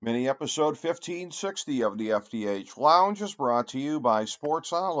Mini episode 1560 of the FDH Lounge is brought to you by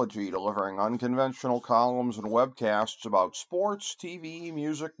Sportsology, delivering unconventional columns and webcasts about sports, TV,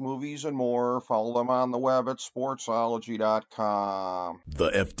 music, movies, and more. Follow them on the web at sportsology.com.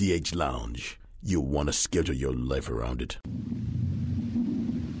 The FDH Lounge. You want to schedule your life around it.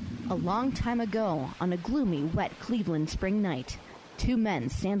 A long time ago, on a gloomy, wet Cleveland spring night, two men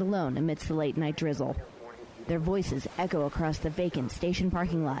stand alone amidst the late-night drizzle. Their voices echo across the vacant station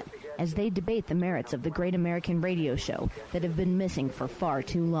parking lot as they debate the merits of the great American radio show that have been missing for far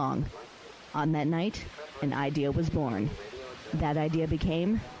too long. On that night, an idea was born. That idea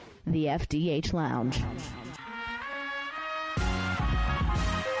became the FDH Lounge.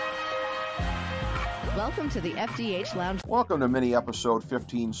 Welcome to the FDH Lounge. Welcome to mini episode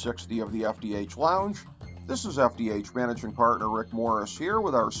 1560 of the FDH Lounge. This is FDH Managing Partner Rick Morris here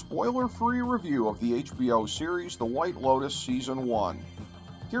with our spoiler-free review of the HBO series The White Lotus Season 1.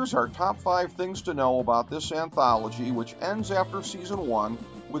 Here's our top 5 things to know about this anthology, which ends after Season 1,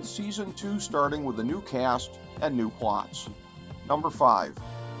 with Season 2 starting with a new cast and new plots. Number 5.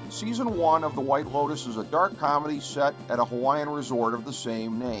 Season 1 of The White Lotus is a dark comedy set at a Hawaiian resort of the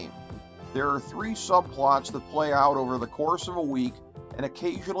same name. There are 3 subplots that play out over the course of a week and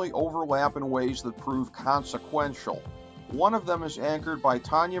occasionally overlap in ways that prove consequential. One of them is anchored by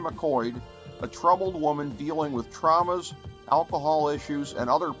Tanya McCoy, a troubled woman dealing with traumas, alcohol issues, and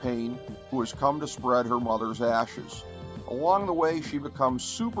other pain who has come to spread her mother's ashes. Along the way, she becomes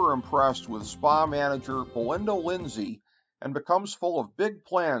super impressed with spa manager Belinda Lindsay and becomes full of big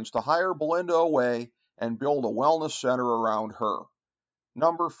plans to hire Belinda away and build a wellness center around her.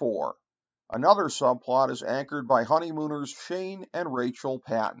 Number 4. Another subplot is anchored by honeymooners Shane and Rachel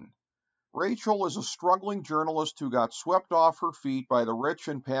Patton. Rachel is a struggling journalist who got swept off her feet by the rich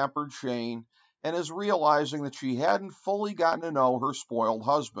and pampered Shane and is realizing that she hadn't fully gotten to know her spoiled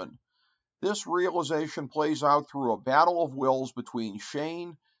husband. This realization plays out through a battle of wills between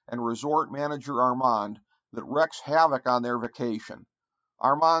Shane and resort manager Armand that wreaks havoc on their vacation.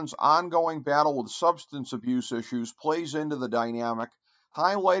 Armand's ongoing battle with substance abuse issues plays into the dynamic,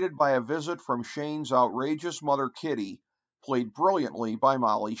 highlighted by a visit from Shane's outrageous mother Kitty, played brilliantly by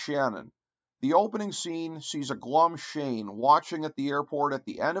Molly Shannon. The opening scene sees a glum Shane watching at the airport at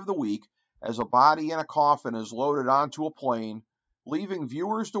the end of the week as a body in a coffin is loaded onto a plane, leaving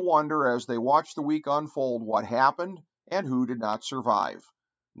viewers to wonder as they watch the week unfold what happened and who did not survive.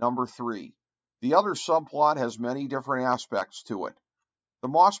 Number 3. The other subplot has many different aspects to it. The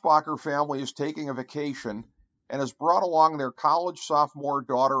Mossbacher family is taking a vacation and has brought along their college sophomore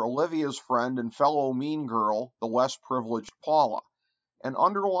daughter Olivia's friend and fellow mean girl, the less privileged Paula. An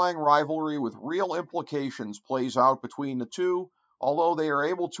underlying rivalry with real implications plays out between the two, although they are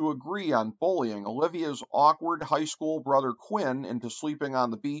able to agree on bullying Olivia's awkward high school brother Quinn into sleeping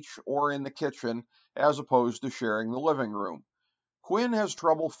on the beach or in the kitchen, as opposed to sharing the living room. Quinn has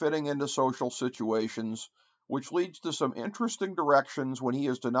trouble fitting into social situations, which leads to some interesting directions when he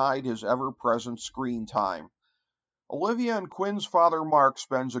is denied his ever-present screen time. Olivia and Quinn's father Mark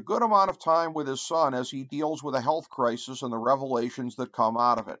spends a good amount of time with his son as he deals with a health crisis and the revelations that come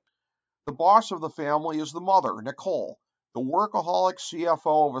out of it. The boss of the family is the mother, Nicole, the workaholic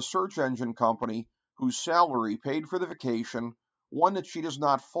CFO of a search engine company whose salary paid for the vacation, one that she does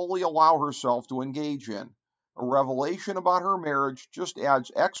not fully allow herself to engage in. A revelation about her marriage just adds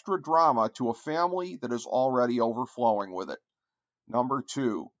extra drama to a family that is already overflowing with it. Number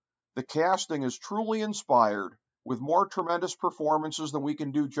 2. The casting is truly inspired, with more tremendous performances than we can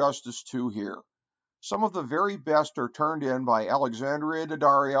do justice to here. Some of the very best are turned in by Alexandria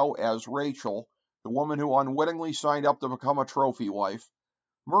Daddario as Rachel, the woman who unwittingly signed up to become a trophy wife,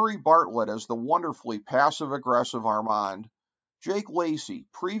 Murray Bartlett as the wonderfully passive-aggressive Armand, Jake Lacey,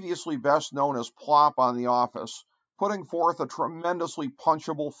 previously best known as Plop on The Office, putting forth a tremendously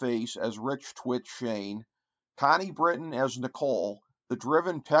punchable face as Rich Twitch Shane, Connie Britton as Nicole, the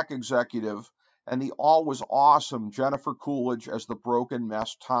driven tech executive, and the always awesome Jennifer Coolidge as the broken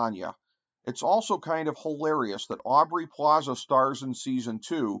mess Tanya. It's also kind of hilarious that Aubrey Plaza stars in Season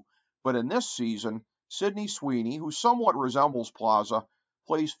 2, but in this season, Sydney Sweeney, who somewhat resembles Plaza,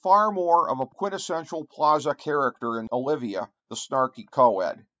 plays far more of a quintessential Plaza character in Olivia, the snarky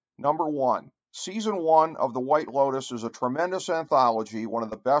co-ed. Number 1. Season 1 of The White Lotus is a tremendous anthology, one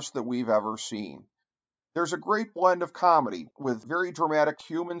of the best that we've ever seen. There's a great blend of comedy with very dramatic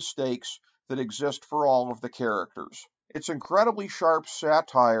human stakes that exist for all of the characters. It's incredibly sharp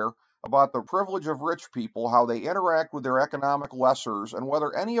satire about the privilege of rich people, how they interact with their economic lessers, and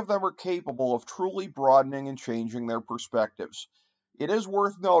whether any of them are capable of truly broadening and changing their perspectives. It is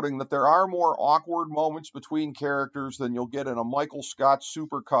worth noting that there are more awkward moments between characters than you'll get in a Michael Scott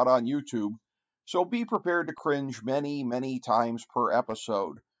supercut on YouTube, so be prepared to cringe many, many times per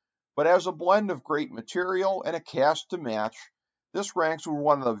episode. But as a blend of great material and a cast to match, this ranks with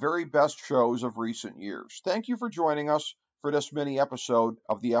one of the very best shows of recent years. Thank you for joining us for this mini episode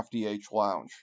of the FDH Lounge.